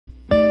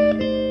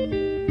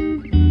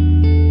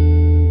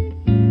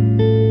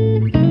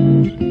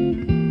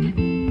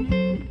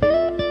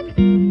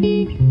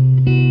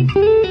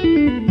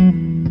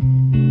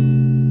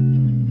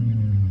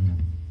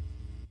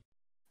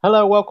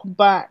Hello, welcome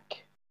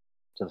back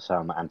to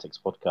the Antics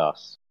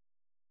podcast.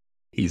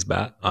 He's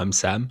Matt. I'm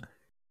Sam.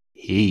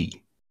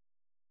 He,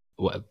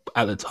 well,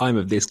 at the time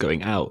of this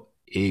going out,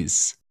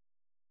 is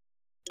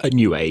a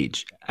new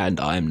age, and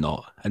I am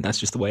not, and that's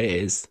just the way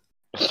it is.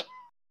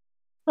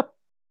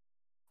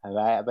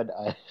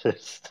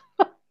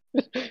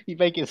 You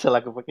make it sound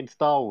like a fucking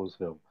Star Wars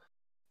film.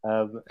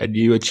 A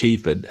new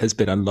achievement has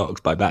been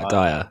unlocked by Matt I,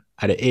 Dyer,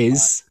 and it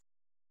is.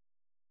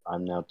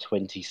 I'm now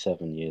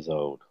 27 years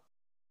old.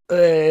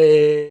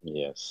 Hey.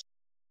 Yes,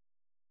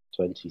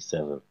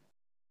 27.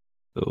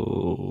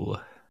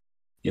 Oh,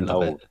 you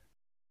love Old, it.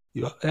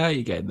 You're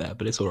getting there,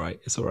 but it's all right.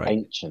 It's all right.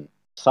 ancient.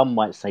 Some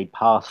might say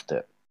past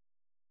it.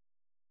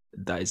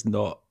 That is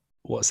not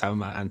what Sam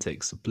Matt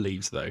Antics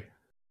believes, though.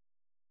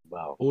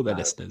 Well, All their no.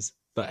 listeners.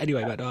 But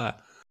anyway, Matt Dyer,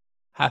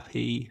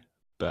 happy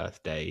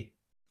birthday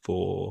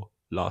for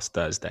last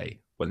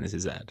Thursday when this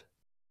is aired.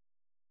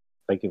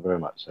 Thank you very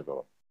much,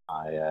 everyone.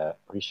 I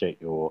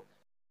appreciate your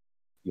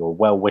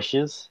well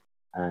wishes,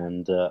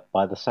 and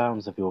by the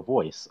sounds of your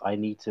voice, I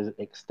need to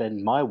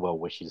extend my well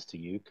wishes to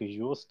you because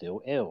you're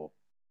still ill.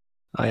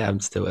 I am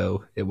still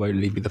ill. It won't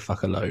leave me the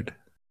fuck alone.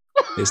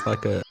 It's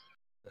like a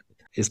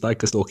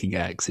stalking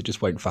ex. It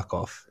just won't fuck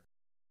off.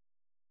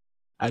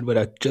 And when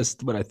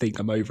I think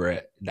I'm over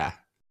it, nah,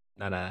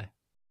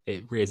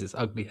 it rears its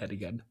ugly head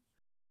again.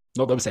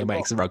 Not that I'm saying my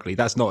ex are ugly.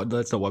 That's not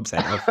what I'm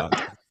saying. Oh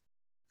fuck.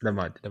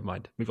 Never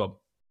mind. Move on.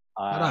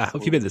 How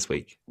have you been this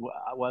week?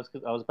 I was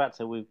about to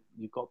say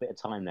you've got a bit of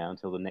time now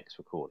until the next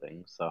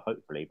recording, so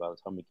hopefully by the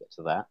time we get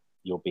to that,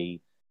 you'll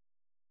be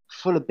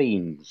full of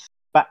beans,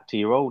 back to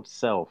your old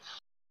self.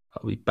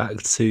 I'll be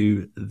back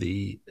to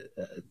the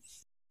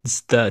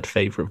third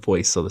favourite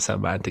voice on the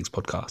Sam Antics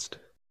podcast.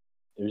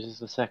 Who's this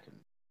the second?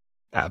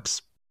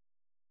 Abs.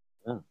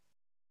 Oh.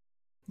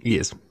 He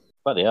is.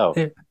 Bloody hell.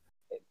 Yeah.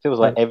 It feels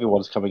like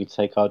everyone's coming to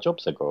take our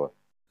jobs, Segura.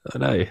 I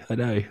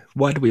know.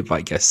 Why do we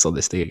invite guests on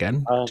this thing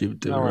again? Do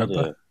you remember?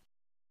 Idea.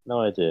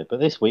 No idea. But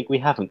this week we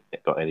haven't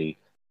got any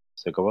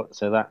Segura,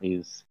 so that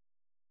is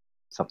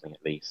something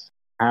at least.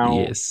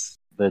 How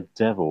the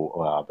devil...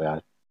 Well,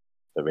 I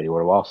don't really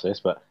want to ask this,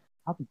 but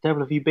how the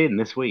devil have you been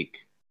this week?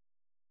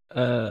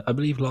 I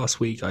believe last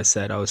week I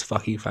said I was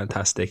fucking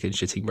fantastic and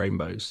shitting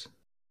rainbows.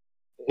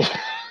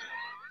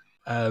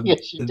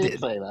 Yes, you did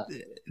say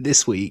that.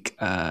 This week,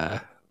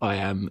 I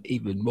am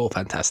even more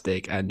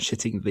fantastic and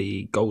shitting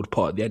the gold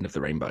pot at the end of the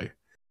rainbow.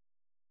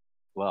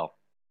 Well,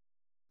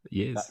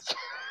 yes.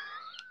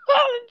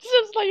 It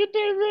seems like you're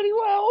doing really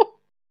well.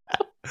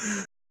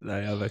 No,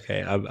 I'm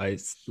okay. I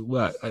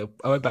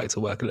went back to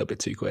work a little bit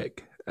too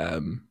quick,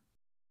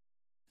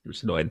 which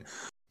is annoying.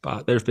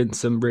 But there's been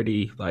some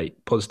really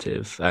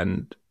positive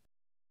and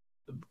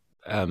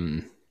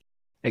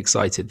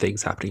excited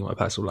things happening in my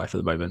personal life at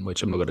the moment,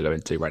 which I'm not going to go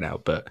into right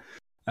now. But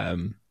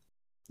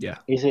yeah,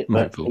 is it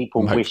that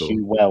people wish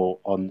you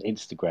well on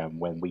Instagram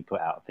when we put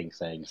out things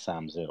saying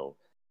Sam's ill?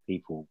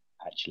 People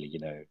actually,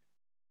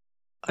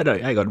 I know.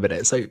 Hang on a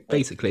minute. So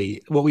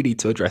basically, what we need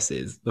to address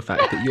is the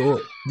fact that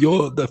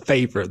you're the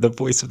favorite, the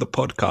voice of the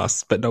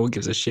podcast, but no one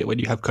gives a shit when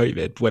you have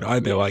COVID. When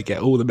I'm ill, I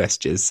get all the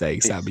messages saying,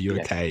 "Sam, are you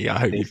okay? I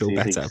hope you feel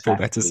better. Feel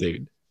better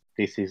soon."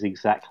 This is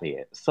exactly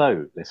it.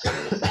 So,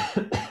 listeners,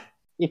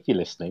 if you're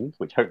listening,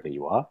 which hopefully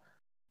you are,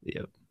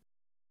 yep.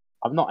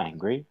 I'm not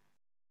angry,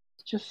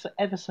 just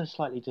ever so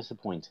slightly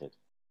disappointed.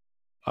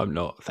 I'm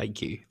not.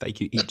 Thank you,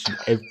 each and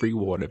every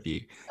one of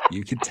you.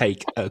 You can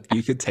take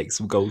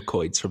some gold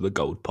coins from the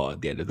gold pot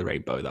at the end of the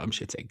rainbow that I'm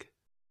shitting.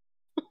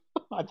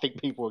 I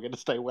think people are going to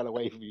stay well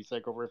away from you,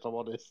 Segura, if I'm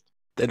honest.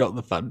 They're not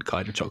the fun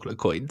kind of chocolate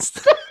coins.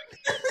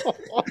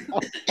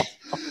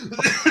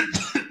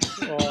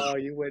 Oh,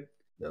 you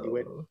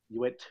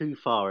went too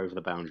far over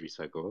the boundary,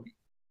 Segura.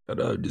 I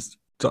know.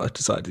 I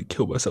decided to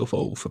kill myself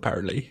off.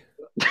 Apparently,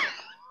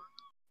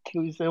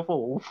 kill yourself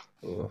off.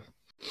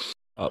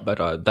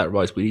 But that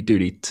reminds me, we do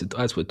need to,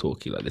 as we're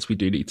talking like this, we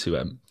do need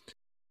to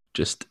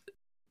just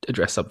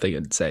address something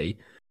and say,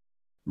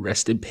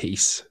 rest in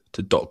peace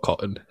to Dot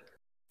Cotton.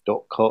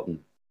 Dot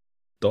Cotton.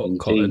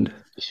 Cotton.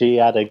 She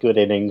had a good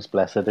innings,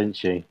 bless her, didn't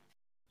she?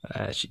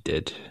 She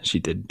did. She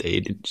did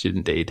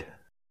indeed.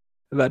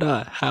 But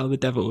how the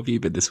devil have you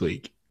been this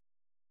week?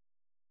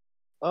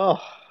 Oh,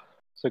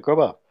 so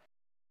Grubber.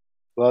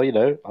 Well,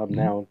 I'm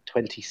now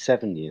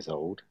 27 years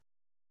old.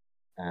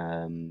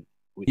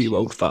 You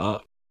old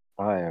fart.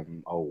 I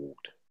am old,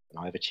 and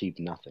I've achieved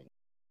nothing.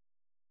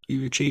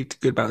 You've achieved a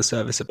good amount of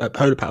service at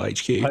Polar Power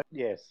HQ.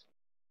 Yes.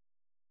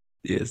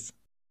 Yes.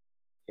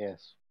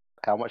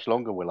 How much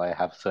longer will I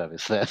have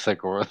service there,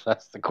 Segura?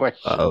 That's the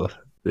question. Oh,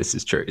 this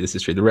is true.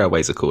 The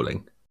railways are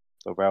calling.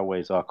 The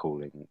railways are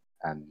calling,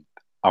 and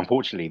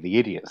unfortunately, the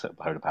idiots at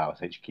Polar Power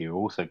HQ are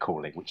also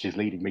calling, which is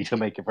leading me to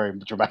make a very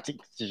dramatic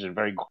decision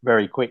very,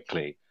 very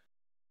quickly.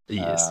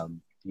 Yes.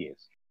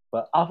 Yes.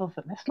 But other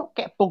than, let's not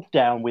get bogged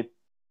down with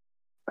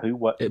who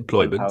works at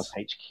Polar Power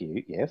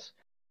HQ. Yes.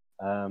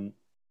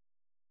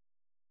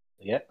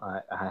 Yeah,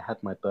 I had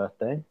my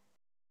birthday.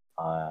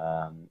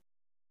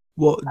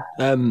 What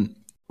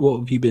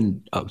have you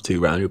been up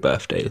to around your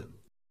birthday?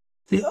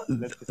 This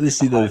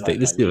is the other thing.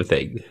 This is the other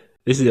thing.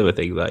 This is the other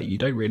thing. Like, you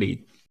don't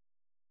really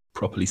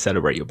properly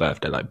celebrate your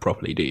birthday, like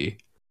properly, do you?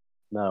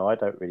 No, I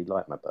don't really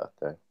like my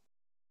birthday.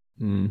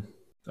 I'm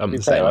To be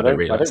the fair, same. I don't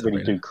really I like don't really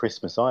celebrating do it.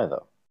 Christmas either.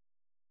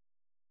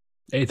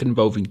 Anything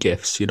involving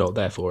gifts, you're not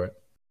there for it.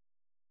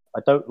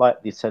 I don't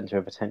like the centre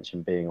of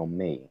attention being on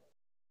me.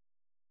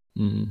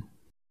 Mm.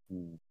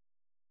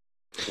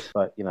 It's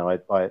like,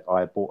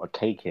 I bought a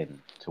cake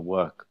in to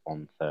work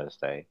on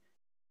Thursday,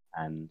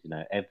 and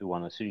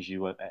everyone, as soon as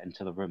you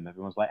enter the room,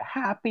 everyone's like,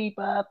 "Happy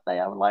birthday!"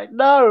 I'm like,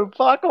 "No,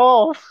 fuck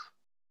off!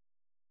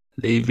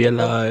 Leave me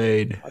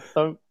alone." I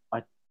don't.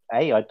 I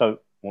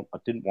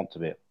didn't want to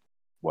be at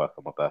work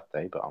on my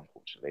birthday, but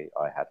unfortunately,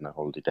 I had no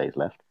holiday days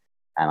left,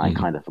 and I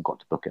kind of forgot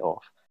to book it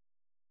off.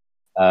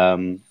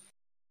 And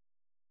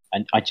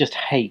I just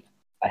hate.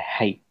 I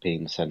hate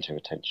being the centre of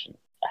attention.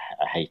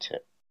 I hate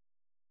it.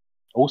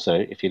 Also,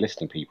 if you're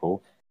listening,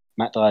 people,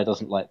 Matt Dyer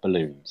doesn't like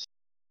balloons.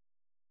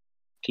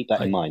 Keep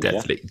that in mind,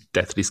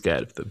 deathly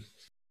scared of them.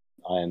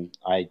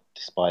 I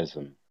despise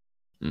them.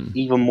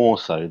 Even more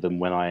so than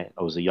when I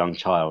was a young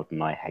child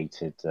and I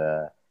hated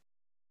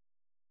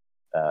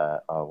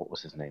what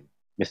was his name?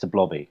 Mr.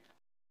 Blobby.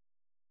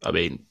 I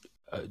mean,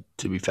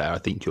 to be fair, I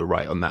think you're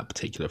right on that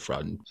particular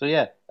front. So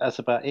yeah, that's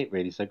about it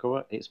really.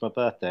 So it's my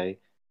birthday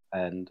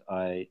and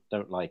I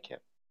don't like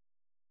it.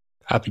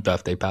 Happy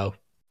birthday, pal.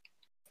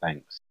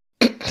 Thanks.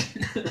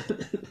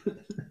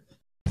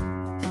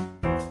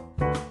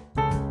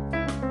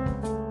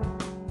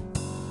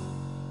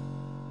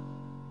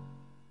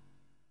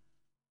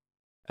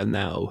 And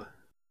now,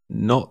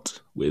 not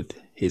with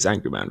his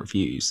Angry Man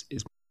reviews,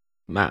 is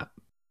Matt.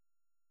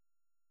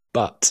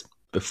 But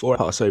before I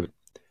pass over,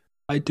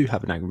 I do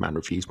have an Angry Man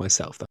reviews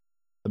myself that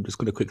I'm just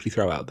going to quickly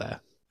throw out there.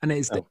 And it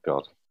is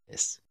God.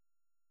 This.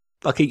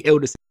 Fucking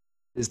illness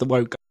is the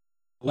won't go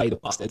away, the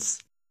bastards.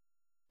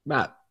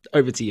 Matt,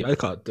 over to you. I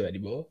can't do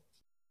anymore.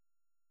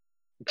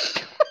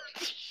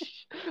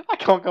 I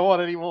can't go on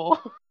anymore.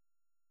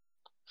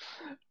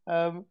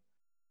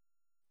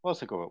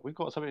 What's it got? We've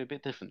got something a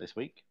bit different this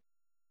week.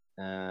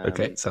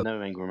 Okay, so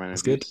no Angry Man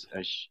reviews,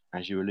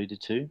 as you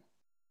alluded to.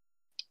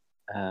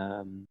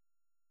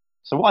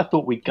 So what I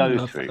thought we'd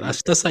go through.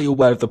 That's like your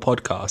word of the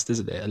podcast,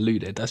 isn't it?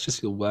 Alluded. That's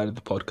just your word of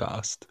the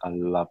podcast. I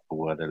love the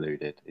word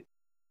alluded. It's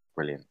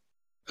brilliant.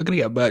 I'm gonna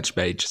get merch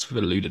made just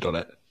with alluded on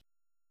it.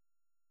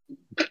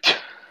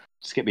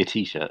 Just get me a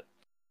t-shirt.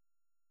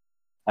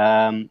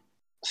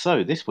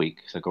 So this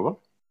week, Sagora,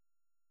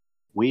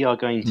 we are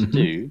going to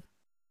do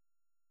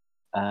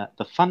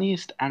the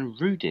funniest and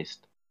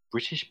rudest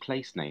British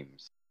place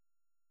names.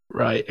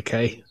 Right.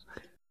 Okay.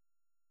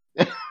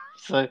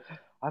 So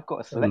I've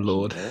got a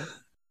selection here.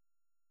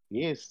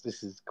 Yes,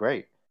 this is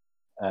great.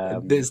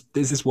 This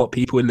is what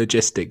people in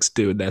logistics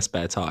do in their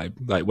spare time,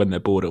 like when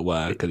they're bored at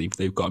work and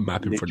they've got a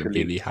map in front of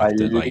you, and you have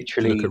to look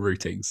at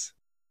routings.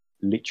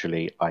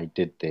 Literally, I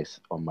did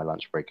this on my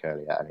lunch break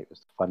earlier, and it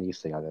was the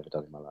funniest thing I've ever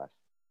done in my life.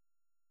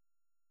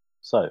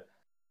 So,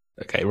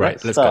 okay,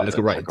 right, let's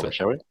go right into it,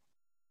 shall we?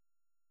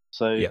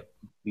 So,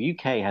 the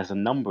UK has a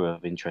number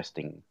of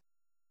interesting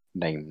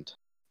named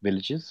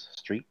villages,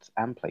 streets,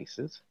 and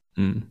places.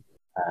 In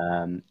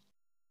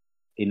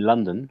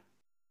London,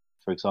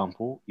 for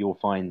example, you'll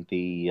find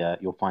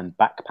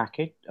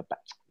backpacking.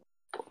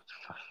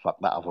 Fuck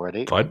that up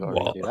already. Fine,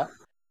 what? Do that.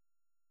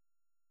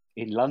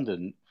 In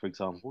London, for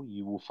example,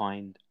 you will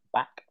find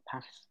I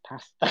can't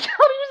even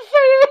say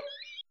it.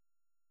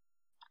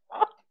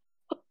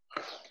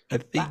 I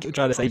think you're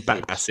trying to say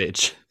back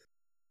passage.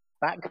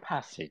 Back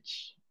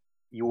passage.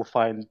 You will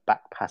find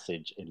back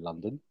passage in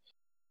London.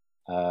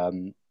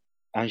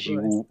 As you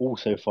will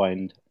also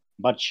find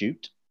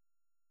Mudchute,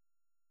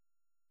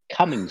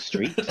 Cumming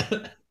Street.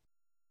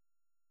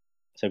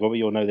 So, Robbie,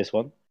 you'll know this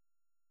one.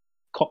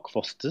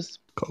 Cockfosters.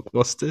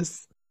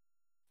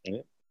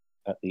 Yeah.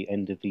 At the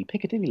end of the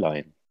Piccadilly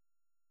line.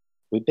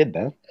 We've been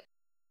there.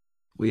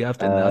 We have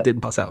been there. I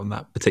didn't pass out on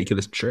that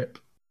particular trip.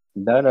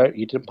 No,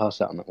 you didn't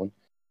pass out on that one.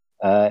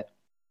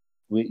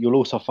 You'll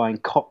also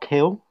find Cock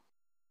Hill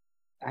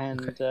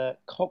and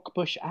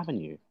Cockbush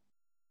Avenue.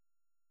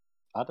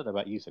 I don't know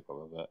about you,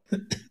 Sakura, but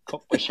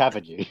Cockbush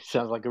Avenue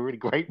sounds like a really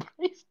great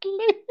place to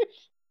live.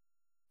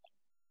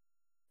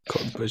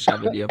 Cockbush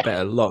Avenue, I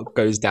bet a lot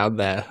goes down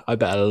there. I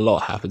bet a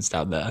lot happens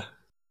down there.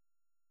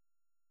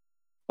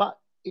 But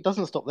it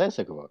doesn't stop there,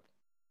 Sakura.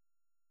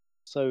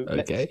 So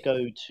let's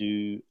go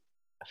to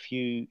a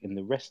few in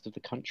the rest of the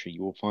country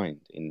you will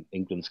find in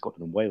England,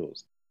 Scotland, and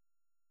Wales.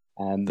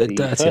 And they're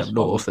dirty up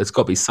north. There's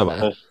got to be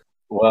somewhere.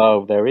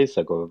 Well, there is,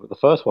 Sakura, but the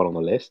first one on the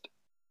list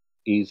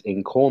is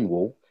in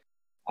Cornwall,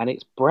 and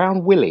it's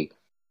Brown Willie.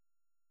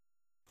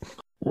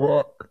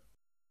 What?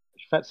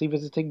 Fancy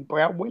visiting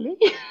Brown Willie?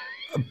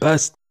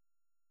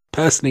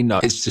 Personally, no.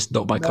 It's just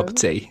not my cup of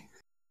tea.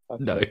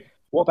 Okay. No.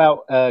 What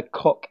about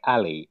Cock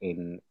Alley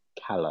in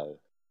Callow?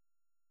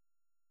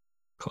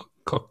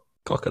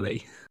 Cock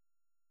Alley?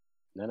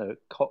 No,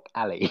 Cock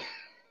Alley.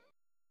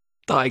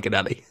 Diagon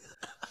Alley.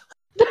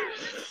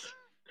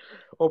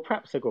 Or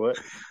perhaps, if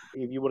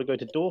you want to go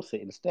to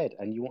Dorset instead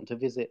and you want to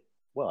visit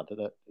Well, I don't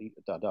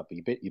know,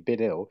 but you've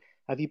been ill.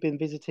 Have you been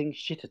visiting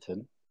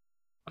Shitterton?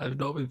 I've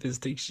not been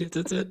visiting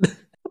Shitterton.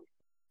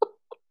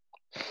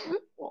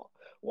 What,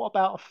 what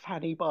about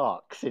Fanny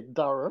Barks in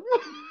Durham?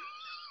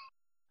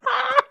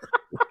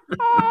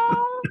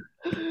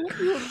 You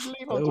wouldn't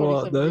believe I'm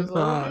What 27 the years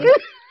old.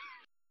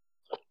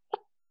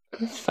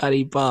 fuck?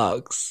 Fanny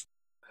Barks.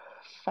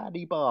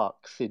 Fanny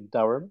Barks in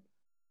Durham.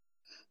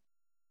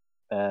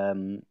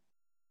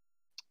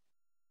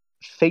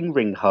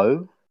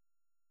 Thingringhoe,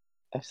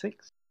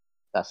 Essex.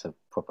 That's a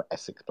proper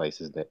Essex place,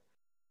 isn't it?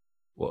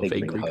 What,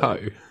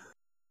 Thingringhoe.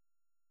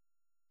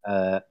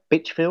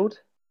 Bitchfield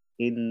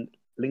in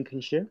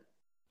Lincolnshire.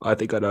 I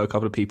think I know a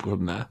couple of people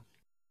from there.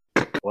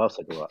 Well,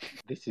 so what?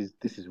 This is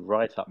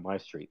right up my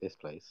street. This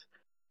place,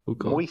 Oh,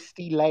 God.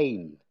 Moisty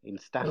Lane in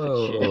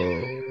Staffordshire.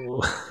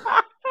 Oh.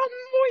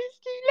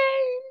 Moisty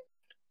Lane.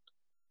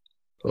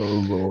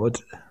 Oh, Lord.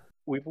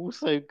 We've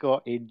also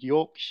got in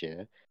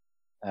Yorkshire,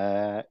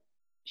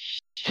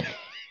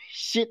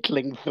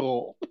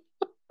 Shitlingthorpe.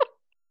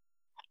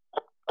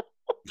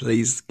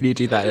 Please, can you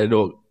do that in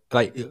all?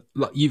 Like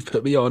you've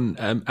put me on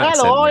accent.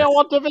 Hello, I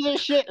want to visit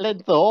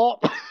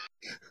Shitlingthorpe.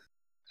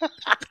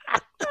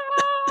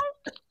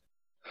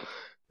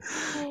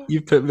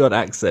 You've put me on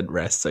accent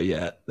rest, so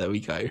yeah, there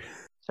we go.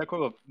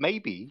 So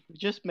maybe,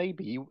 just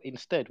maybe, you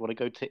instead want to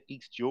go to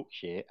East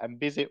Yorkshire and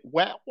visit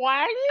Wet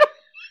Wang.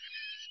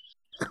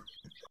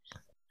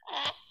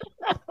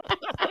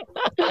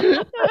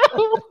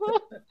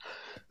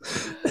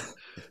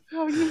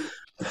 Oh,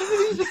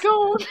 these are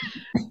gold.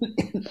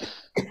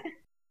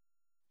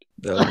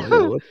 Oh my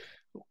Lord!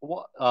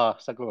 What?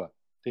 Sagura,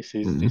 this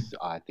is this.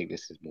 I think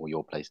this is more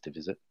your place to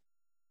visit.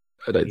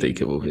 I don't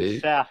think it will in be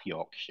South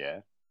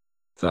Yorkshire.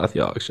 South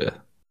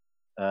Yorkshire.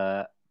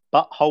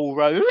 Butthole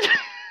Road.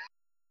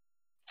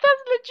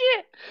 That's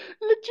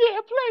legit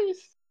a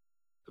place.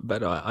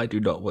 But I do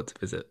not want to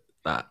visit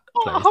that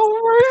place.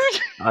 Butthole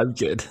Road. I'm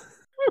good.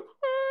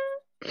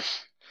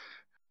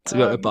 To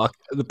be honest,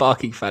 the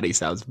barking fanny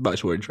sounds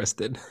much more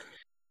interesting.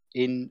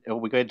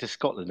 We're going to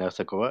Scotland now,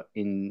 Sagura.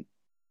 In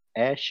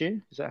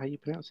Ayrshire, is that how you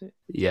pronounce it?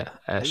 Yeah,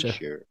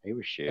 Ayrshire.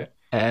 Ayrshire.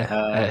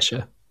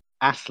 Ayrshire.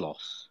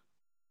 Aslos.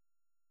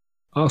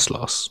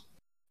 Arslos.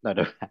 No,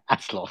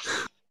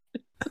 Aslos.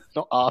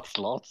 Not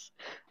Arslos.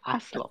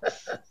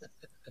 Aslos.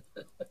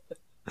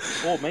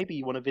 Or maybe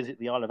you want to visit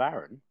the Isle of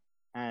Arran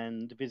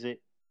and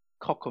visit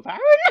Cock of Arran.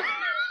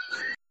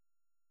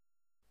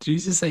 Did you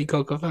just say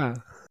Cock of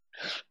Arran?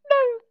 No,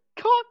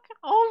 Cock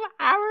of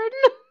Arran.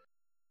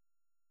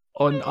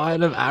 On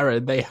Isle of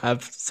Arran, they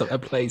have a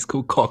place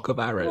called Cock of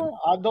Arran.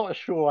 I'm not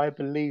sure I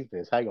believe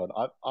this. Hang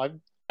on,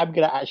 I'm going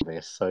to actually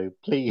this. So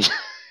please,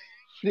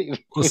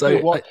 Also,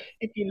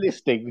 if you're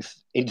listing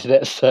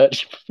internet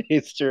search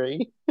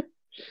history.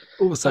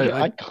 Also,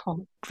 I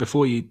can't.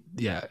 Before you,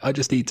 I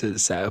just need to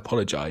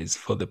apologise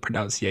for the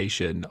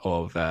pronunciation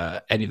of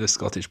any of the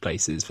Scottish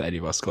places for any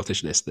of our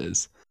Scottish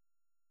listeners.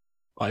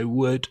 I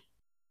would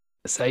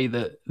say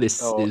that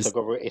this is.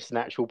 So it's an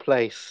actual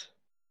place.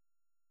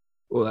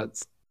 Well,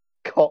 that's.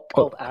 Cock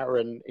of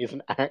Arran is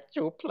an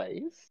actual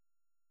place.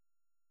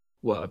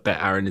 Well, I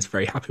bet Aaron is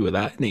very happy with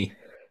that, isn't he?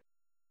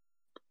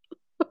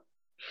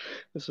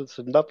 There's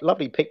some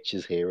lovely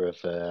pictures here of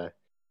the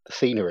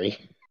scenery.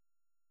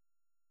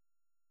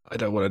 I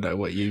don't want to know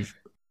what you've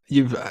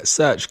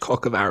searched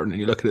Cock of Arran and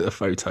you're looking at the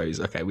photos.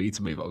 Okay, we need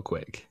to move on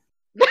quick.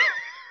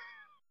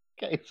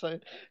 Okay, so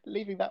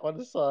leaving that one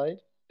aside.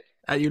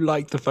 And you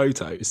like the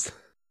photos.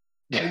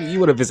 Maybe you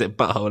want to visit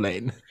Butthole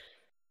Lane.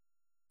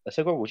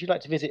 So, would you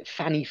like to visit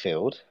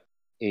Fannyfield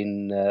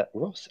in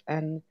Ross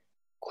and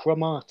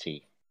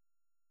Cromarty?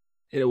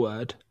 In a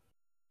word,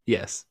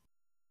 yes.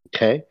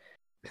 Okay.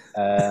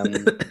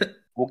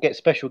 We'll get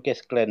special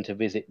guest Glenn to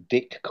visit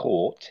Dick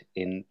Court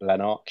in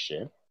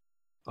Lanarkshire.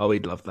 Oh,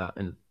 he'd love that,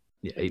 and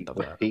yeah, he'd love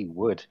that. He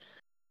would.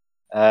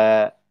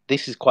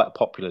 This is quite a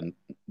popular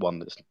one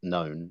that's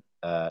known.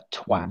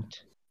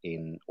 Twat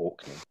in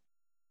Orkney.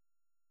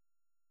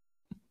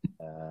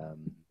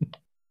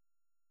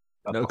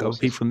 No, got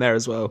people from there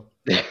as well.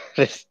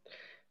 There's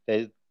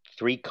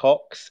 3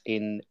 cocks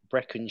in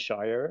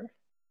Brecconshire.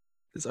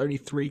 There's only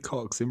 3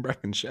 cocks in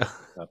Brecconshire.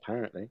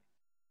 Apparently.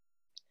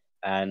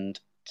 And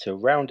to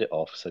round it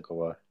off,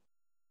 Sagora,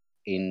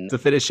 to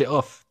finish it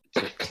off,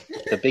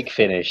 the big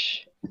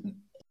finish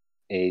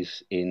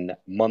is in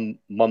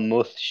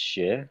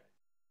Monmouthshire.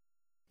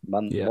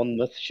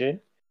 Monmouthshire.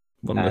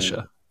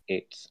 Monmouthshire.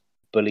 It's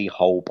Bully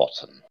Hole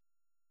Bottom.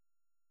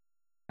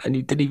 And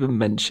you didn't even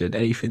mention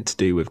anything to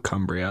do with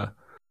Cumbria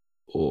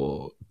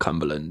or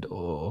Cumberland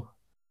or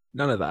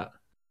none of that.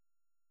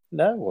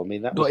 No, I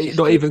mean that was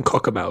not even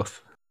Cockermouth.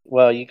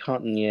 Well, you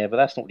can't. Yeah, but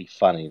that's not really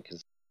funny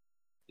because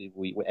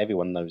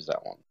everyone knows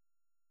that one.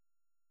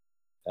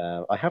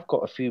 I have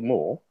got a few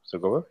more,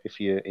 Sagora, if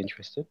you're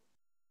interested.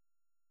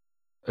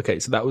 Okay,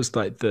 so that was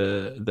like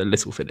the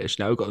little finish.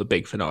 Now we've got the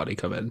big finale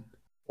coming.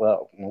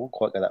 Well, we won't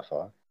quite go that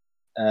far.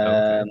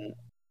 Okay.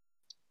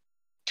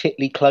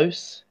 Titley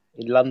Close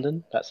in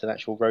London. That's an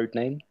actual road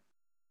name.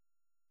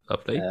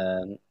 Lovely.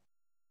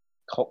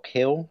 Cock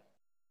Hill.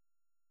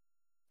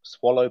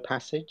 Swallow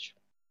Passage,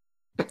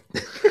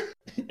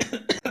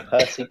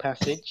 Percy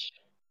Passage,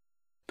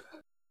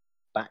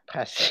 Back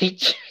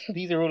Passage.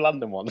 These are all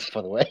London ones,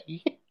 by the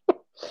way.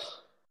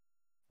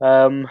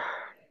 Oh,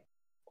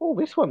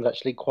 this one's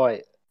actually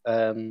quite.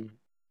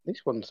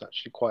 This one's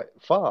actually quite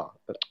far,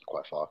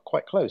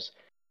 quite close.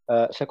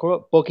 So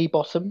called Boggy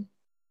Bottom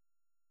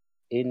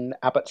in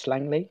Abbots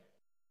Langley.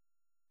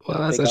 Well,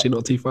 that's actually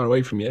not too far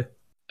away from you.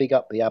 Big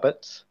up the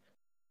Abbots.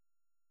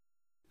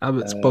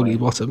 Abbots Boggy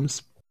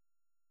Bottoms.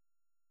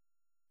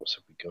 What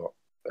have we got?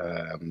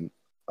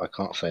 I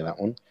can't say that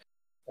one.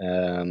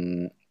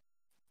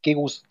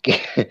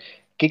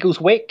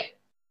 Giggleswick.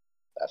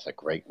 That's a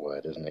great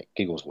word, isn't it?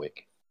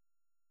 Giggleswick.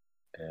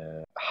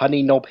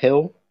 Honey Knob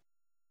Hill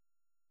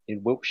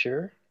in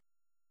Wiltshire.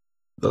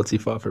 Not too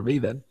far from me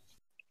then.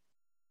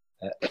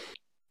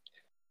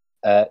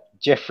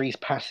 Jeffrey's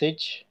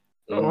Passage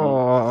in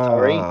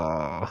Surrey.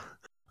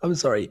 I'm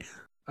sorry.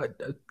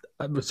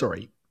 I'm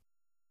sorry.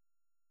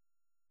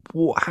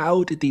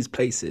 How did these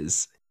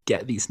places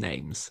get these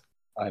names?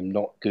 I'm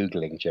not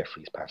Googling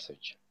Jeffrey's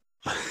Passage.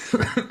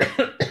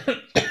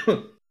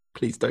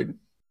 Please don't.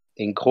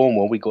 In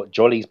Cornwall, we got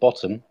Jolly's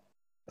Bottom.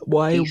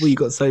 Why have we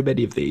got so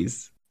many of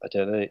these? I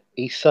don't know.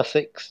 East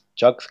Sussex,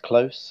 Jugs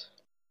Close.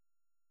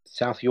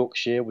 South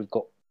Yorkshire, we've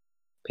got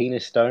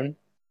Penistone.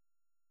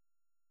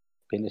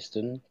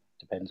 Piniston,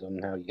 depends on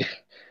how you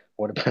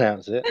want to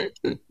pronounce it.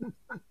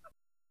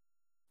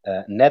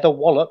 Nether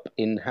Wallop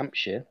in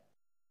Hampshire.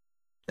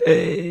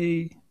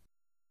 Hey.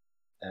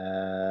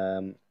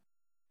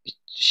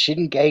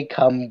 Shingay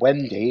Cum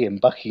Wendy in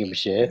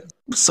Buckinghamshire.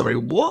 Sorry,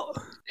 what?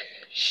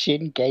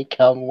 Shingay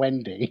Cum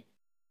Wendy.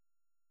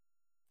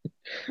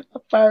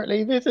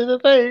 Apparently, this is a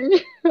thing.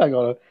 Hang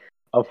on.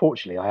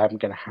 Unfortunately, I am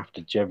going to have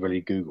to generally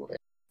Google it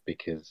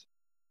because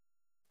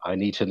I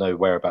need to know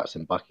whereabouts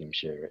in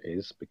Buckinghamshire it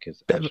is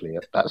because actually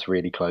that's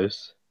really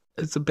close.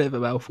 It's a bit of a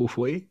mouthful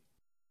for you.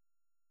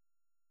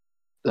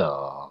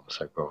 Oh,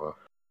 so brother.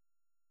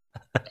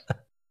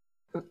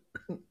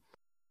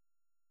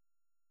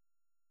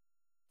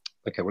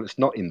 Okay, well, it's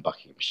not in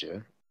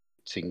Buckinghamshire.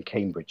 It's in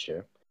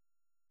Cambridgeshire.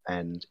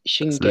 And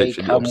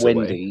Shingay Cum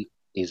Wendy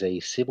is a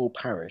civil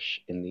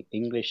parish in the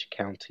English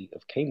county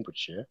of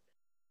Cambridgeshire,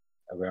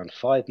 around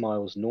 5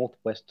 miles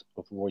northwest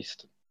of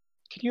Royston.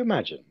 Can you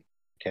imagine?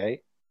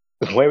 Okay.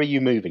 Where are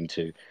you moving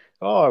to?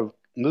 Oh,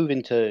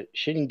 moving to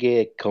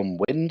Shingay Cum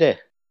Wendy.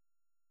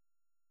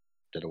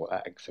 Don't know what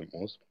that accent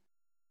was.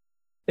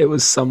 It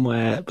was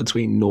somewhere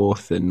between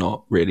north and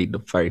not really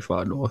very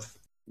far north.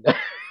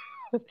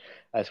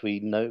 As we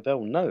know,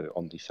 they'll know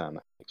on the Sam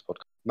Antics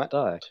podcast. Matt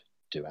Dyer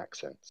do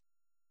accents.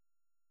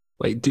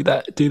 Wait, do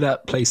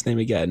that place name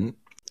again,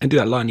 and do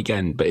that line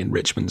again, but in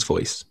Richmond's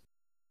voice.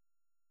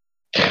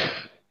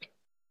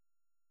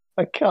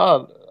 I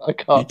can't do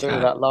it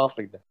without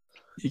laughing.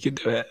 You can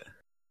do it.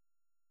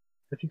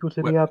 Have you got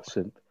any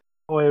absinthe?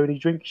 Oh, I only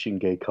drink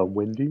Shingay Cum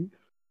Wendy.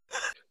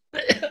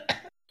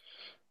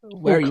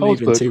 Where are you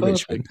moving to,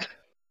 Richmond?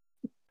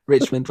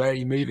 Richmond, where are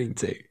you moving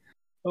to?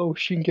 Oh,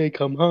 Shingay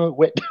Cum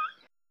Wet.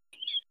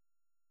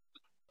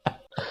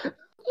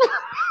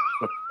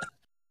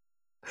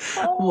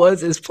 What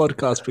has this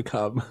podcast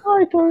become?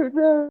 I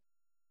don't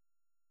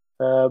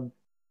know.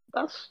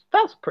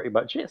 That's pretty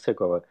much it,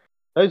 so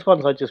those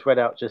ones I just read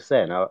out just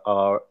then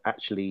are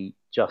actually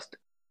just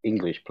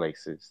English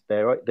places.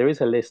 There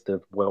is a list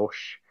of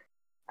Welsh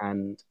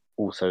and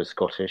also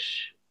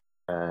Scottish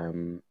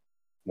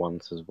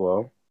ones as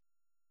well.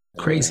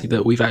 Crazy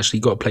that we've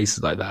actually got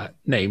places like that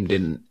named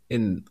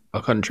in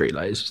our country.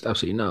 Like, it's just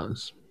absolutely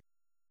nuts.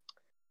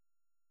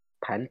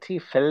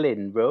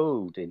 Pantyfillin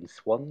Road in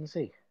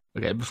Swansea.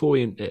 Okay, before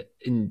we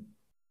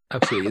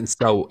absolutely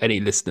insult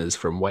any listeners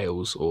from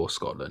Wales or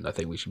Scotland, I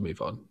think we should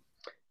move on.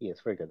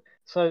 Yes, very good.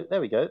 So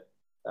there we go.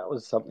 That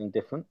was something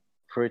different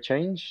for a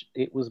change.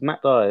 It was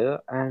Matt Dyer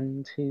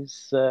and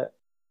his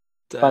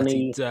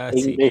funny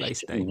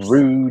English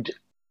rude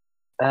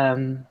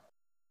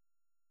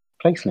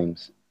place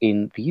names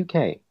in the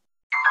UK.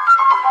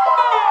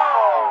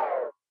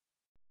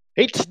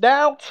 It's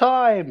now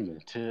time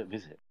to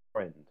visit a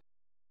friend,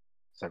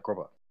 Sir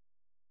Grobber.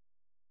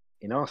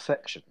 In our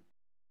section,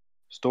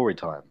 Story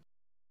Time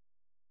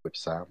with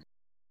Sam.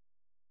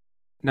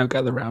 Now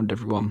gather round,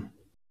 everyone.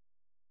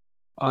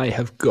 I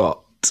have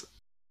got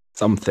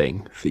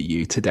something for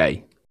you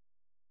today.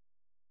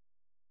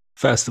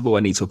 First of all,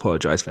 I need to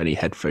apologise for any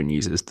headphone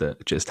users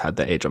that just had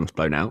their eardrums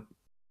blown out.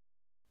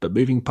 But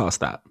moving past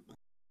that,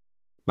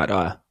 Matt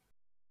Dyer,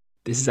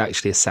 this is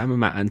actually a Sam and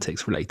Matt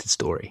Antics related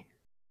story.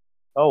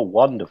 Oh,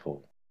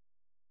 wonderful.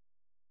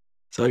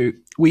 So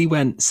we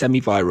went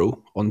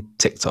semi-viral on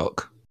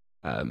TikTok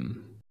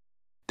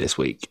this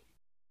week.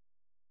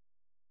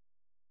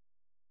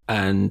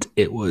 And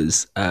it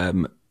was a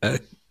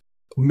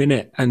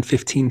minute and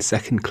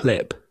 15-second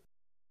clip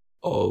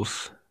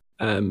of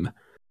the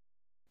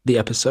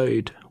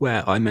episode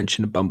where I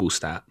mentioned a Bumble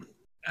stat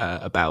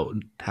about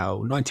how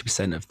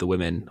 90% of the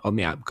women on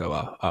the app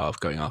are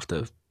going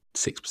after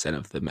 6%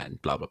 of the men,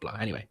 blah, blah, blah.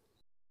 Anyway,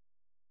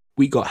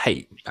 we got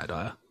hate, Matt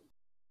Dyer.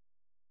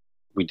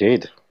 We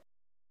did.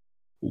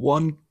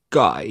 One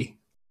guy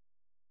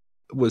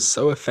was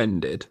so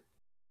offended,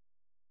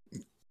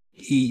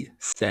 he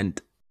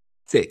sent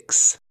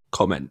 6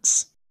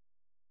 comments.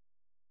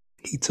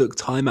 He took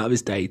time out of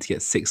his day to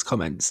get 6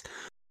 comments.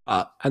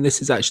 And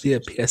this is actually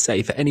a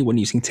PSA for anyone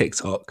using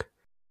TikTok.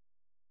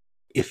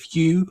 If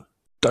you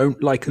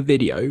don't like a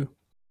video,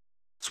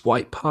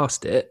 swipe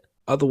past it.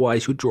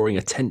 Otherwise, you're drawing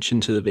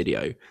attention to the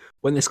video.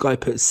 When this guy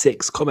put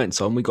 6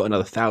 comments on, we got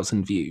another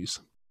 1,000 views.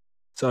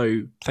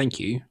 So thank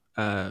you,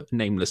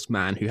 nameless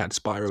man who had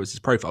Spyro as his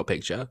profile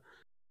picture.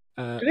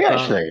 Did he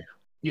actually?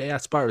 Yeah,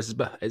 Spyro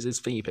is his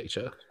thingy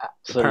picture.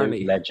 Absolute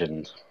Apparently,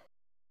 legend.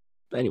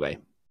 But anyway,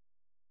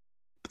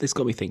 this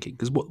got me thinking,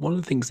 because one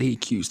of the things that he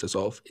accused us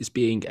of is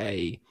being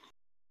a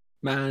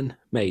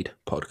man-made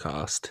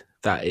podcast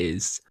that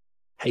is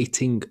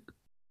hating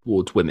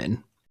towards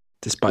women,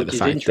 despite the fact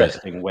that... Which is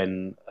interesting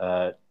when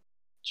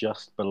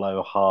just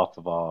below half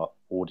of our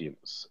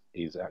audience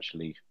is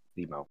actually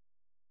female.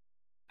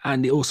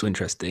 And also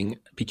interesting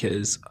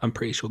because I'm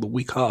pretty sure the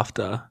week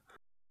after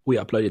we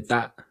uploaded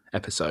that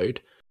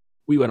episode,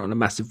 we went on a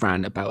massive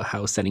rant about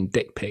how sending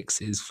dick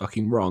pics is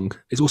fucking wrong.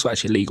 It's also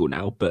actually illegal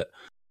now, but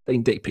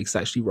sending dick pics is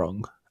actually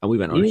wrong. And we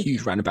went on a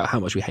huge rant about how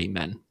much we hate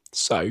men.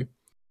 So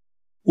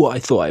what I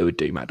thought I would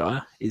do, Mad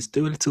Eye, is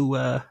do a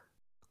little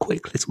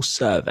quick little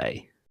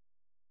survey.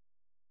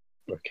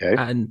 Okay.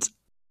 And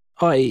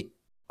I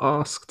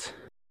asked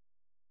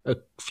a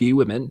few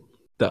women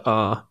that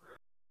are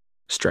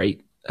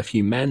straight, a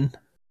few men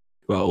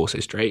who are also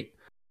straight.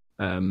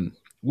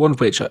 One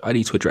of which I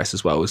need to address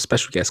as well was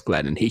special guest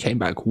Glenn, and he came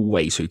back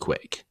way too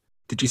quick.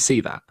 Did you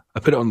see that? I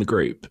put it on the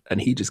group,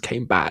 and he just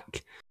came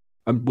back,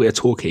 and we're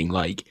talking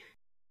like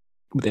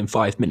within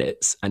 5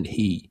 minutes, and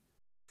he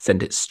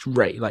sent it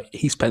straight. Like,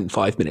 he spent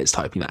 5 minutes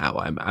typing that out.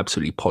 I'm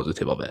absolutely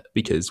positive of it,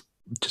 because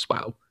just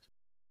wow.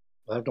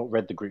 I've not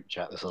read the group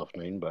chat this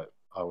afternoon, but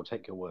I will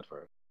take your word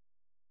for it.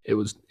 It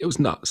was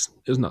nuts.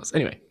 It was nuts.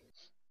 Anyway,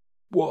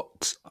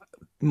 what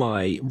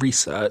my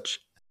research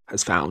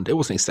has found, it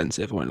wasn't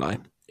extensive, I won't lie,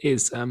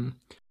 is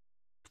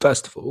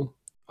first of all,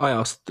 I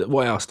asked the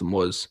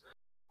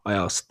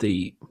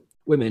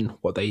women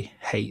what they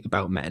hate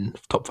about men,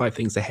 top 5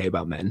 things they hate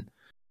about men,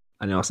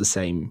 and I asked the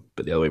same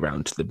but the other way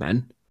around to the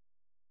men.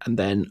 And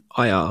then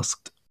I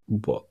asked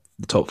what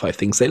the top 5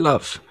 things they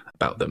love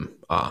about them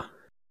are.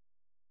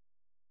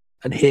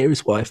 And here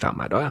is what I found,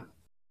 Mad Eye.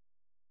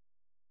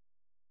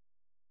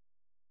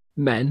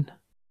 Men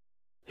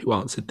who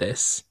answered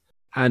this,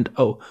 and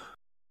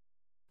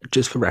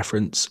just for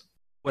reference,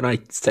 when I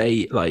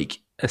say like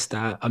a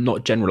stat, I'm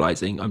not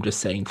generalizing, I'm just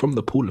saying from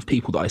the pool of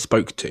people that I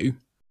spoke to,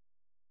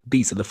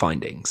 these are the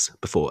findings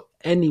before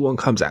anyone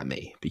comes at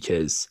me,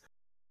 because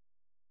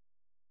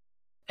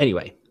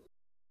anyway,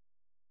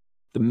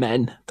 the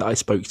men that I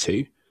spoke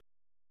to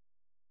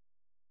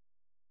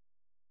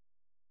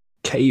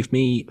gave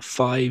me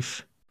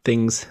 5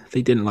 things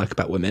they didn't like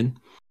about women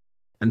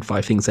and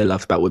 5 things they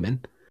loved about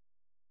women.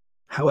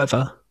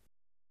 However,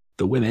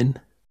 the women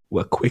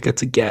were quicker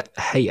to get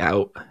hate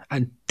out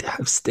and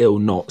have still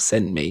not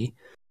sent me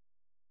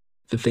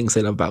the things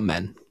they love about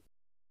men.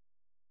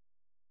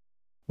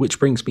 Which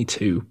brings me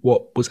to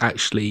what was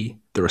actually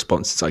the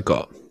responses I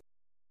got.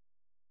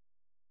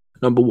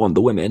 Number 1,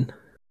 the women,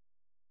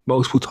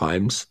 multiple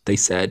times they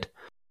said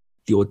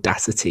the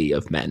audacity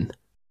of men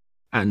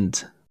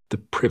and the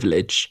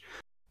privilege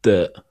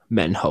that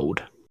men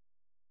hold,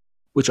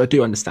 which I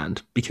do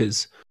understand,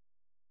 because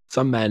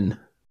some men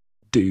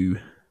do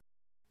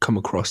come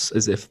across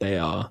as if they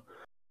are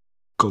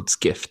God's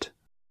gift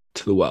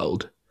to the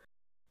world,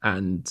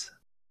 and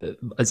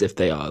as if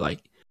they are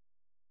like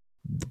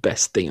the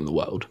best thing in the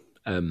world.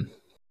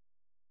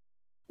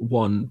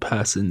 One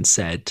person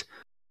said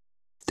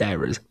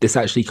starers. This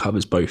actually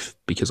covers both,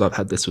 because I've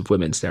had this with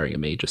women staring at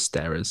me, just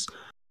starers.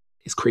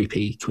 It's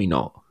creepy. Can we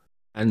not?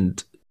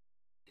 And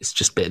it's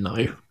just a bit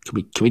no.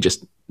 Can we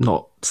just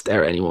not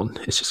stare at anyone?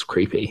 It's just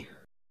creepy.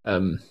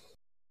 And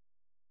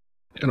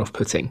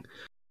off-putting.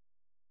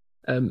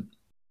 But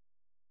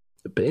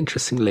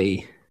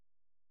interestingly,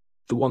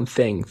 the one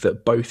thing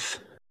that both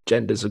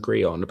genders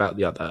agree on about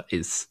the other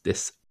is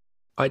this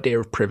idea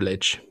of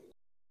privilege.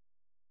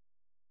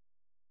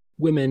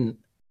 Women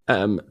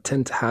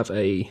tend to have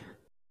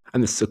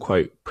and this is a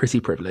quote, pretty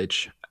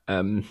privilege,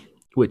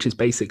 which is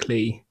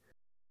basically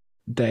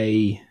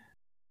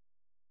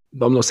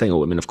I'm not saying all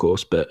women, of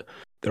course, but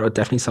there are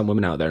definitely some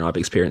women out there, and I've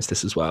experienced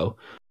this as well,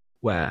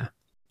 where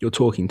you're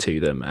talking to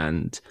them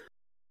and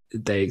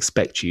they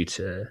expect you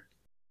to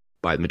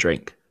buy them a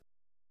drink,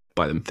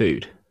 buy them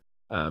food.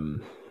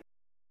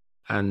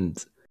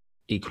 And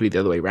equally the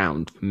other way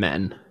around,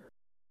 men,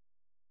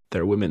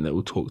 there are women that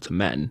will talk to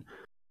men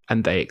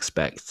and they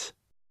expect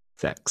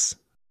sex.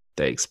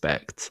 They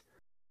expect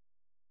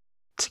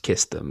to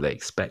kiss them. They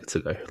expect to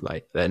go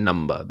like their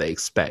number. They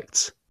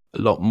expect a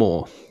lot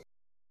more.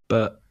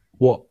 But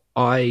what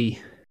I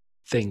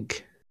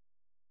think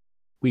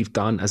we've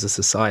done as a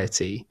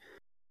society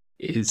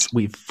is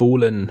we've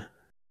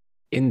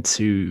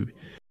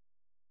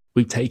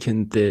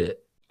taken the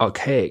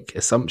archaic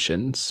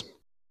assumptions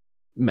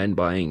men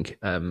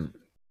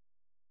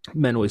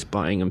always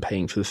buying and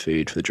paying for the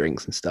food, for the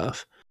drinks and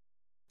stuff.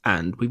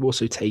 And we've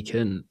also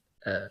taken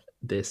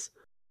this: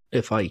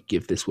 if I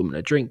give this woman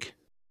a drink,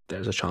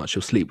 there's a chance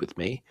she'll sleep with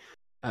me.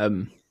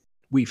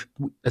 We've,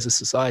 as a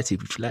society,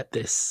 we've let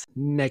this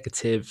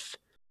negative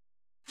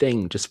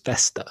thing just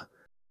fester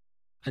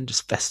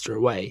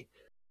away,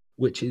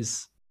 which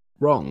is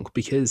wrong,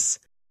 because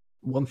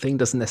one thing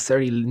doesn't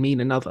necessarily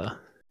mean another.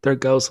 There are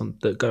girls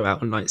that go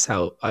out on nights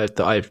out that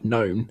I've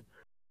known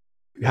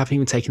who haven't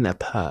even taken their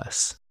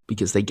purse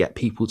because they get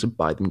people to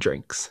buy them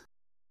drinks.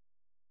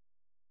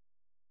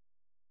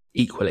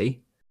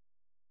 Equally,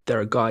 there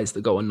are guys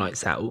that go on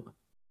nights out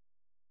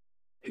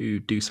who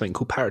do something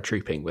called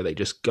paratrooping, where they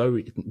just go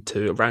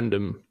to a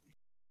random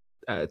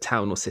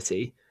town or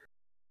city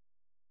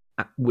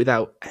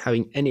without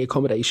having any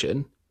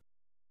accommodation,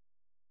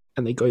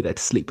 and they go there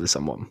to sleep with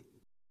someone.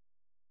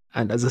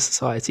 And as a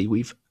society,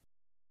 we've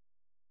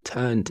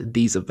turned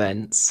these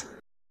events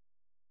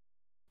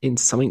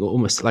into something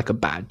almost like a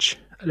badge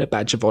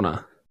of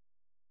honor.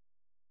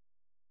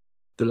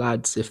 The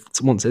lads, if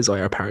someone says, "I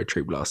had a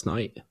paratroop last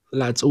night," the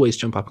lads always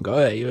jump up and go,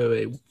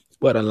 "Hey,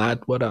 well done,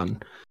 lad, well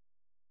done."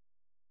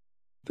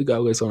 The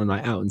girl goes on a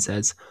night out and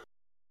says,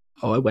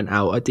 "Oh, I went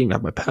out, I didn't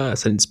have my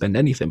purse, I didn't spend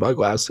anything, but I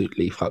got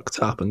absolutely fucked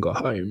up and got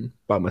home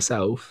by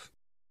myself."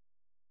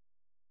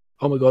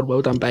 Oh my God,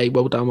 well done, babe,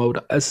 well done, well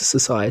done. As a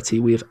society,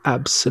 we have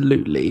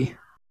absolutely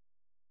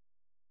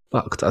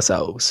fucked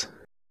ourselves,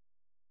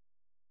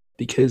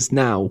 because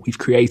now we've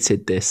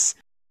created this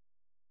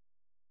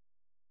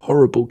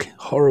horrible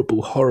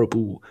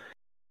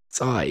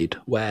side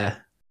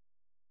where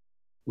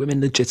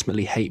women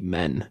legitimately hate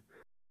men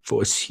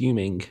for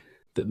assuming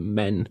that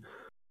men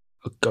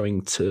are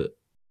going to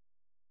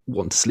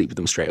want to sleep with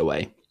them straight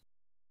away.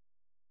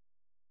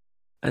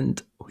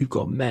 And we've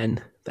got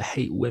men that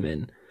hate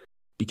women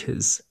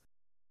because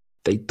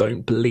they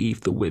don't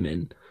believe the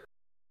women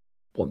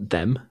want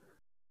them.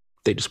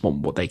 They just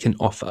want what they can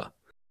offer,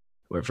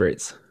 whether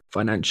it's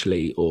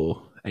financially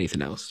or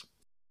anything else.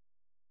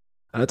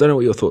 And I don't know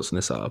what your thoughts on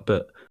this are,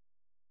 but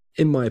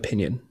in my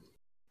opinion,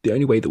 the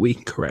only way that we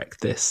can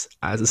correct this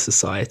as a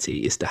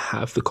society is to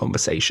have the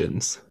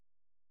conversations,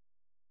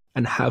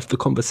 and have the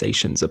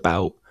conversations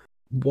about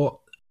what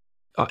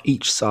are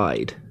each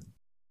side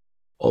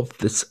of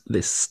this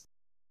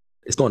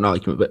it's not an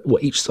argument, but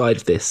what each side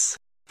of this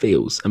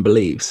feels and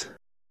believes.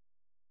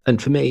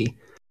 And for me,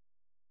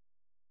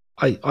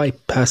 I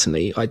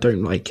personally, I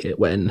don't like it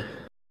when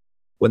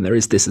there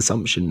is this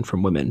assumption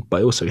from women,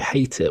 but I also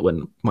hate it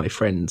when my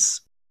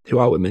friends who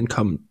are women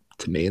come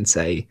to me and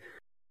say,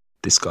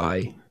 "This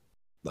guy,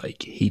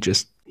 like, he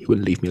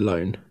wouldn't leave me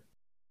alone.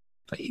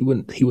 Like, he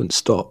wouldn't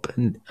stop."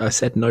 And I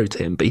said no to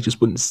him, but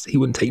he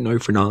wouldn't take no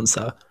for an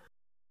answer.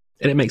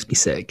 And it makes me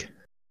sick.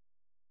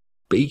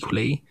 But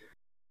equally,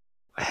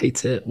 I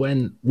hate it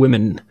when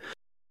women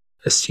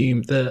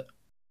assume that,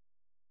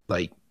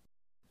 like,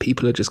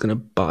 people are just going to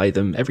buy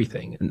them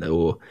everything,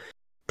 or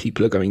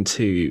people are going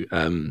to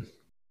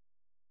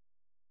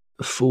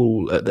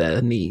fall at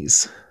their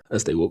knees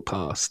as they walk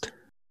past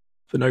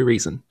for no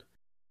reason.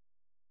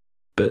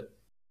 But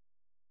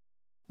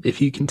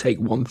if you can take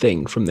one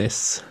thing from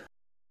this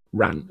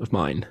rant of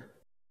mine,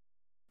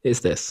 it's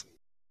this: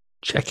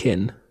 check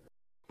in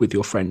with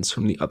your friends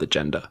from the other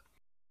gender.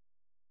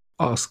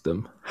 Ask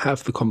them,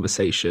 have the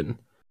conversation,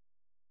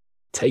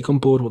 take on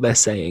board what they're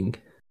saying,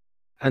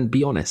 and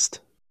be honest.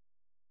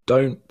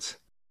 Don't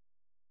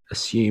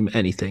assume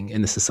anything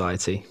in the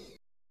society.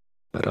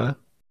 But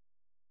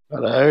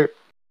Hello.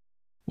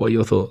 What are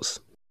your thoughts?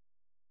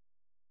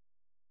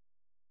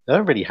 I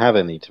don't really have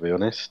any, to be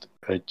honest.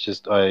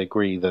 I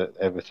agree that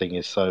everything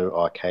is so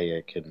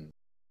archaic, and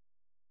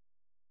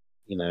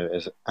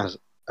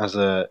as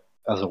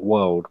a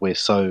world, we're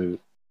so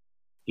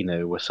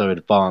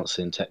advanced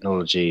in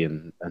technology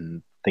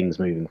and things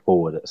moving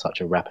forward at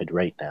such a rapid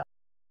rate now.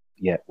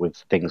 Yet with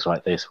things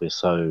like this, we're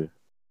so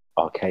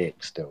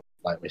archaic still.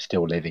 Like, we're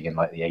still living in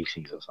like the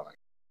 80s or something.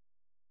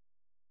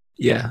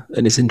 Yeah,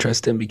 and it's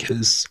interesting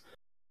because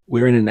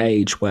we're in an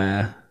age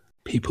where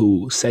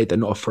people say they're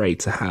not afraid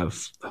to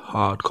have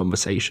hard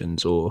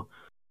conversations or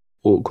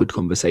awkward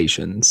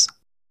conversations.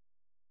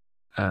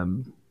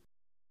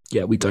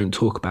 We don't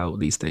talk about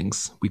these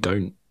things. We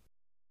don't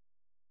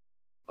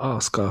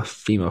ask our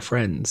female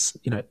friends.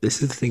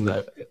 This is the thing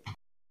that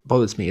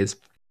bothers me, is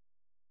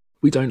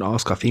we don't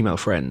ask our female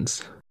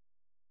friends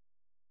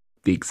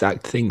the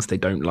exact things they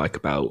don't like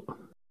about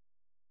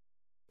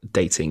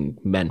dating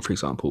men, for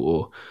example,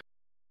 or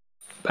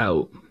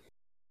about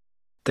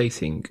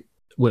dating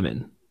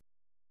women.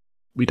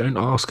 We don't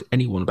ask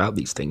anyone about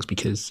these things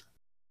because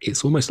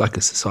it's almost like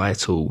a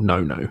societal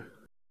no-no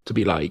to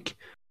be like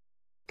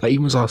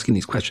even was asking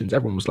these questions,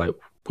 everyone was like,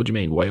 "What do you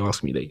mean? Why are you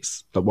asking me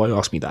these? Like, why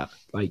ask me that?"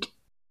 Like,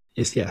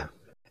 it's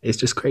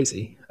just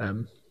crazy.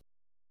 The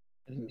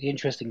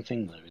interesting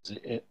thing though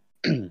is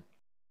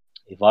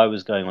if I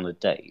was going on a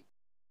date,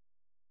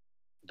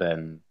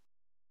 then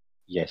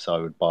yes, I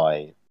would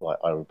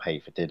pay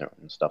for dinner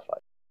and stuff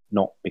like that.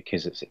 not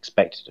because it's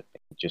expected of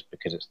me, just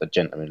because it's the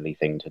gentlemanly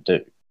thing to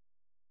do.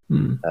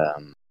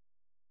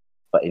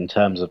 But in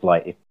terms of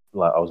like, if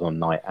like I was on a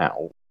night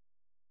out,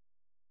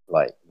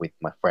 like with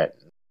my friend,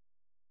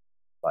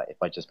 like if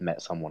I just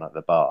met someone at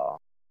the bar,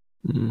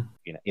 you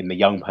know, in the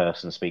young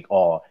person speak,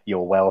 oh,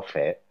 you're well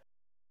fit,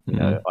 you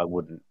know, I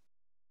wouldn't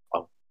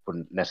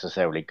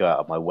necessarily go out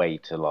of my way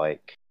to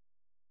like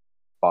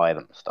buy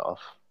them stuff,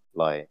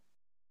 like.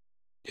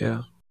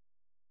 Yeah,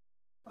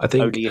 I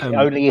think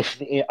only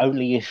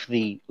if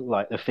the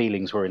like the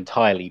feelings were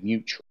entirely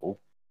mutual.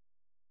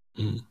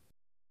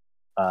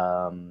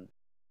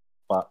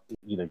 But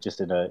you know,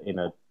 just in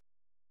a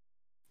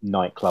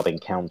nightclub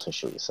encounter,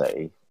 shall we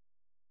say,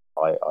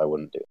 I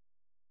wouldn't do it.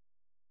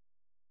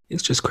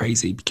 It's just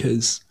crazy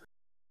because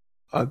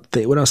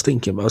when I was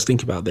thinking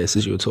about this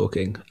as you were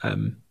talking.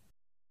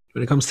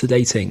 When it comes to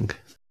dating,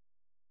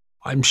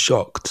 I'm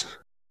shocked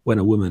when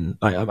a woman,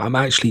 like, I'm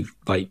actually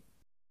like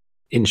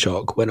in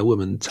shock when a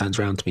woman turns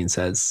around to me and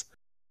says,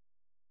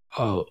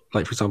 "Oh,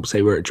 like for example,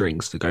 say we're at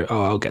drinks to go,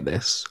 oh, I'll get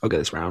this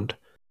round."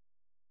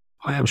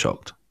 I am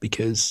shocked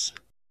because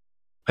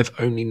I've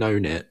only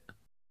known it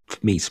for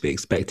me to be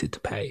expected to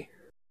pay.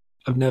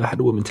 I've never had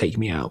a woman take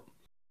me out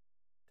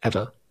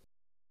ever.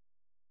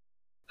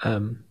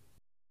 And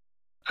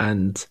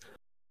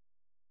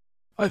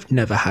I've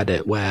never had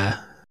it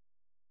where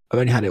I've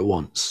only had it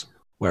once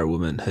where a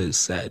woman has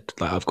said,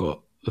 like, I've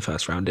got the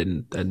first round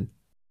in and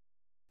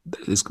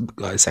this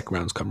like, second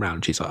round's come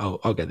round. She's like, oh,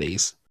 I'll get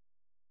these.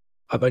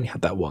 I've only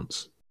had that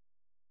once.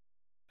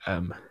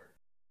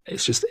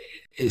 It's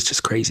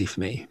just crazy for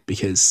me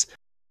because,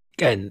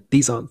 again,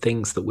 these aren't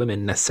things that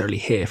women necessarily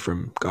hear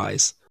from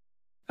guys.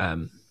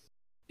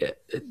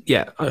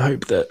 Yeah, I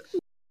hope that,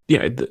 you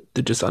know,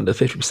 the just under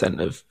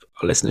 50% of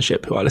our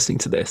listenership who are listening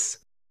to this,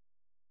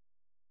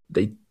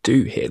 they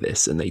do hear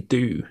this and they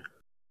do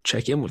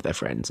check in with their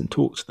friends and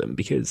talk to them,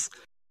 because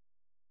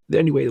the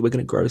only way that we're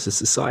going to grow as a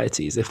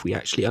society is if we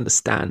actually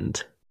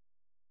understand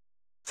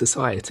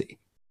society.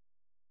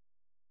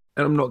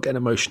 And I'm not getting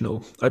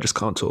emotional. I just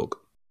can't talk.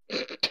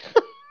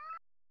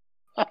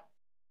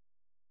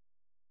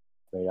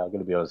 I'm going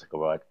to be honest,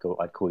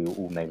 I'd call you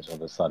all names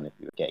under the sun if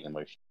you were getting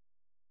emotional.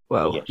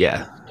 Well, yes,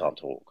 yeah. You can't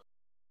talk.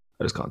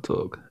 I just can't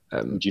talk.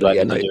 Would you like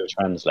me to do a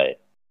translate?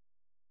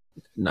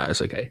 No,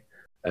 it's okay.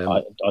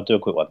 I'll do a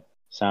quick one.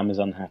 Sam is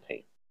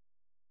unhappy.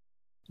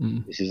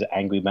 This is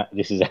Angry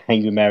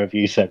Mare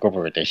Review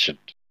Circle edition.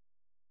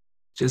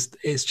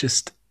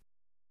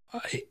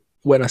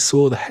 When I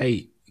saw the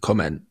hate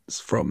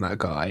comments from that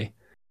guy,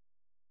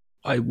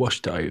 I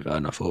washed it over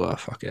and I thought, oh,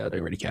 fuck it, I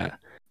don't really care.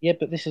 Yeah,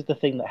 but this is the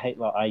thing that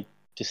I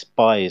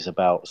despise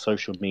about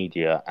social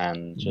media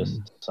and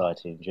just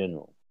society in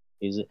general,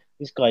 is that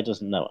this guy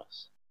doesn't know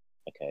us.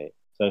 Okay,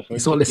 so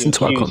he's not listening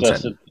to our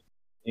content.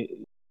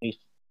 If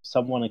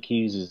someone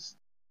accuses,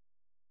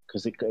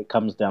 because it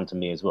comes down to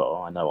me as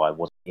well. I know I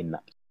wasn't in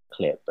that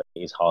clip, but it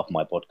is half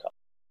my podcast.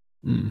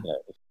 You know,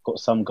 if you've got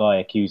some guy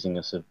accusing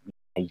us of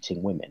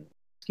hating women,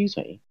 excuse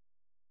me,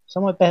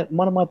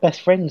 one of my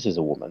best friends is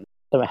a woman.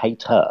 I don't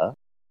hate her.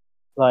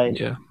 Like,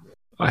 yeah,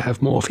 I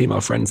have more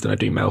female friends than I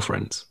do male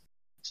friends.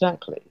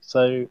 Exactly.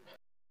 So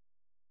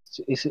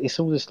it's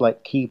all this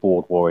like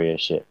keyboard warrior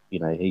shit. You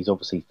know, he's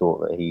obviously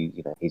thought that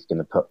he's going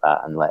to put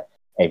that and like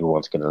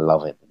everyone's going to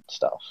love him and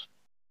stuff.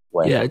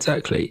 Yeah,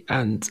 exactly.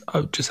 And I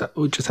would just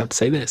have to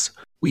say this: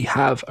 we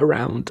have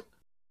around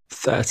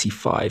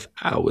 35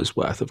 hours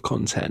worth of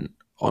content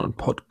on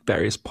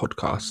various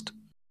podcast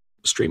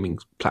streaming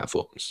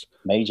platforms,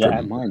 major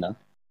and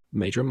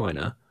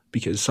minor,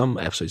 because some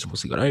episodes have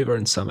obviously gone over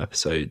and some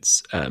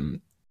episodes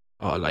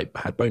are like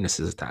had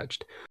bonuses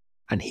attached.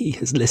 And he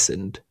has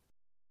listened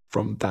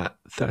from that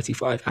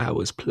 35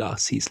 hours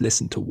plus, he's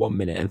listened to 1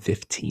 minute and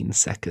 15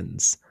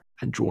 seconds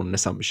and drawn an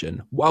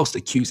assumption whilst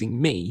accusing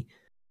me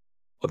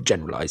of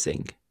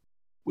generalizing,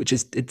 which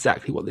is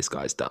exactly what this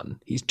guy's done.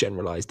 He's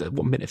generalized a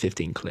 1 minute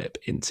 15 clip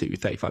into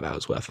 35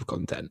 hours worth of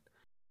content.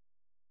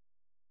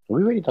 Have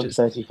we really done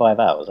 35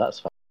 hours?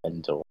 That's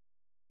mental.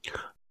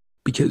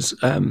 Because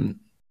the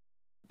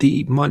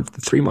 3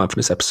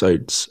 mindfulness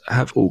episodes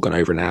have all gone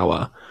over an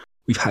hour.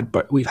 We've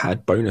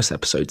had bonus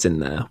episodes in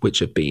there which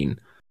have been,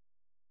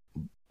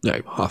 you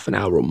know, half an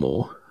hour or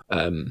more.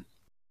 And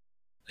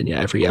yeah,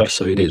 every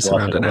episode is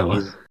around an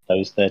hour.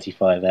 Those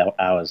 35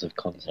 hours of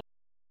content,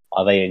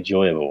 are they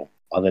enjoyable?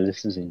 Are the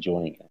listeners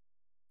enjoying it?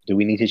 Do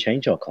we need to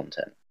change our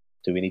content?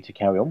 Do we need to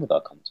carry on with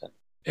our content?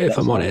 If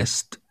I'm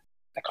honest,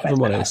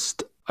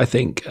 I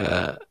think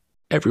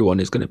everyone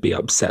is going to be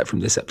upset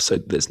from this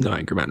episode. There's no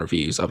Angry Man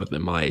reviews other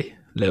than my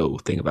little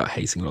thing about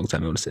hating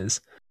long-term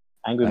illnesses.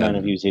 Angry Man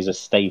reviews is a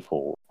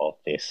staple of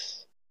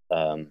this.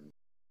 But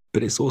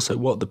it's also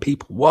what the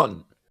people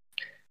want.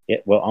 Yeah,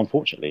 well,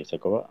 unfortunately,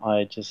 so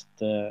I just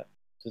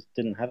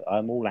didn't have.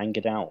 I'm all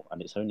angered out, and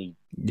it's only.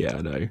 Yeah,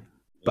 I know,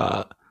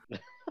 but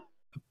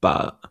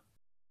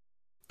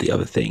the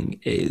other thing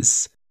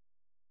is,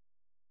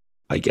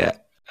 I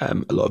get a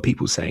lot of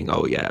people saying,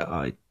 "Oh yeah,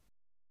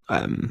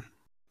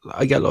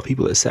 I get a lot of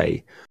people that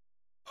say,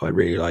 I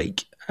really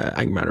like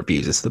Angry Man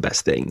Reviews. It's the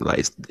best thing.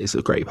 Like it's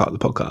a great part of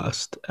the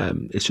podcast.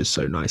 It's just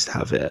so nice to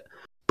have it.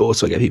 But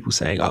also I get people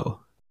saying, "Oh,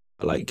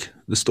 like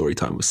the story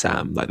time with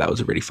Sam, like that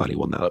was a really funny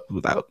one that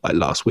like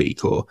last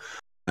week," or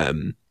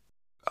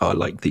 "Oh,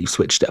 like you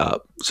switched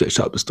up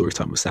the story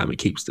time with Sam. It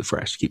keeps it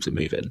fresh, keeps it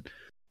moving."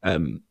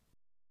 And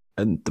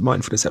the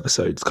mindfulness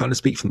episodes kind of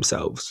speak for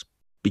themselves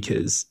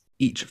because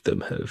each of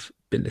them have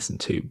been listened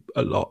to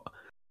a lot.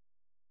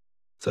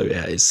 So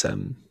yeah, it's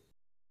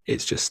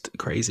just a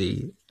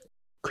crazy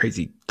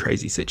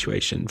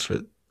situation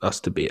for us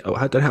to be. Oh,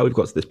 I don't know how we've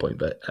got to this point,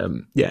 but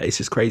yeah, it's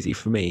just crazy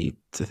for me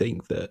to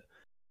think that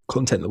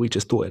content that we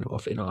just thought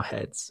of in our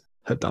heads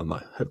have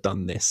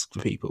done this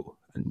for people,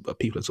 and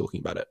people are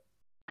talking about it.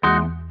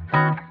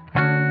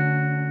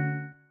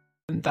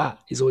 And that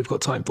is all we've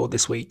got time for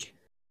this week.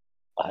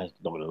 I'm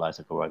not gonna lie,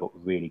 I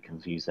got really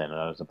confused then, and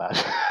I was about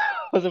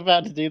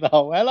to do the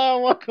whole hello,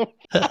 welcome.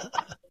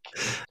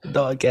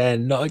 Not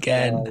again. Oh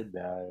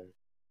no.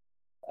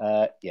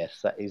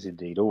 Yes, that is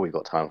indeed all we've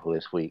got time for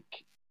this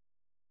week.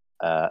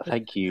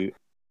 Thank you,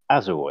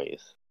 as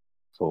always,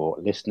 for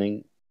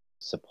listening,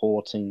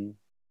 supporting,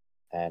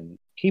 and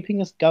keeping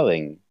us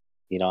going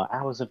in our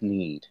hours of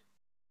need.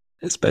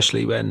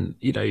 Especially when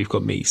you've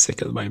got me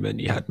sick at the moment.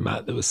 You had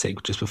Matt that was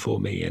sick just before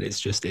me, and it's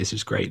just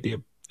great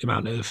the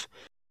amount of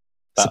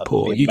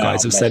support you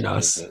guys have sent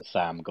us. That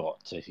Sam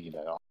got to,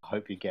 I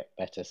hope you get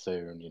better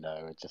soon.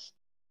 Just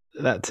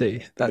that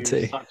too.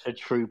 You're such a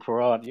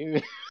trooper, aren't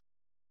you?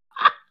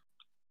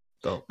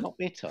 Stop. Not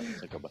bitter.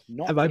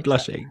 Not Am I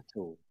blushing? At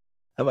all.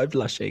 Am I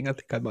blushing? I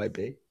think I might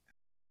be.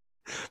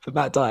 But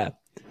Matt Dyer,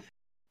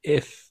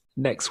 if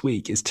next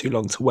week is too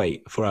long to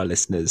wait for our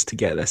listeners to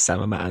get their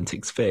Sam and Matt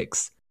Antics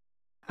fix,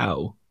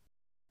 how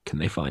can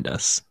they find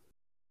us?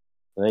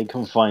 They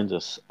can find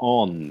us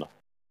on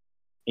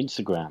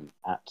Instagram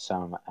at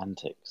Sam and Matt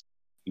Antics.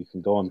 You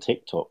can go on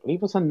TikTok.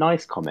 Leave us a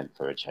nice comment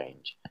for a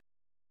change.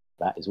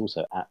 That is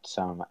also at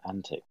Sam and Matt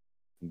Antics.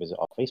 You can visit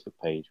our Facebook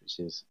page, which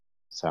is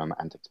Sam and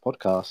Matt Antics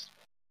Podcast.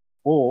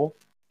 Or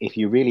if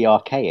you're really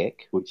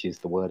archaic, which is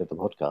the word of the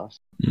podcast,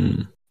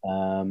 you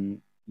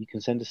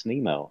can send us an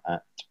email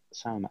at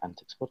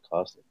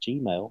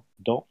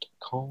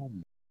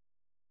samanticspodcast@gmail.com.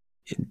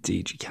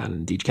 Indeed you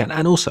can.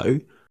 And also,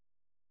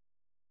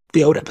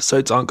 the old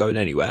episodes aren't going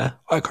anywhere.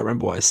 I can't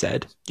remember what I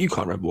said. You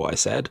can't remember what I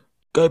said.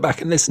 Go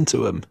back and listen to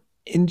them.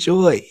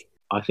 Enjoy.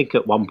 I think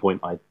at one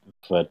point I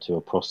referred to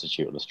a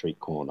prostitute on the street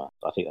corner.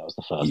 I think that was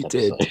the first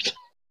episode.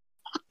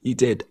 You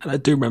did. And I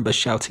do remember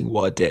shouting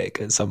 "what a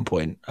dick" at some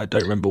point. I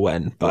don't remember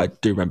when, but I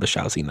do remember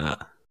shouting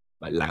that,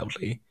 like,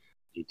 loudly.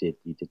 You did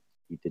do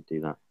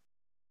that.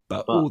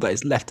 But all that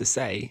is left to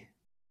say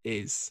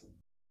is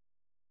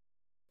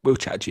we'll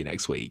chat to you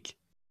next week.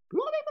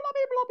 Blobby,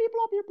 blobby, blobby,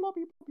 blobby,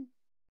 blobby,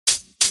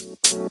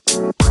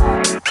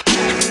 blobby.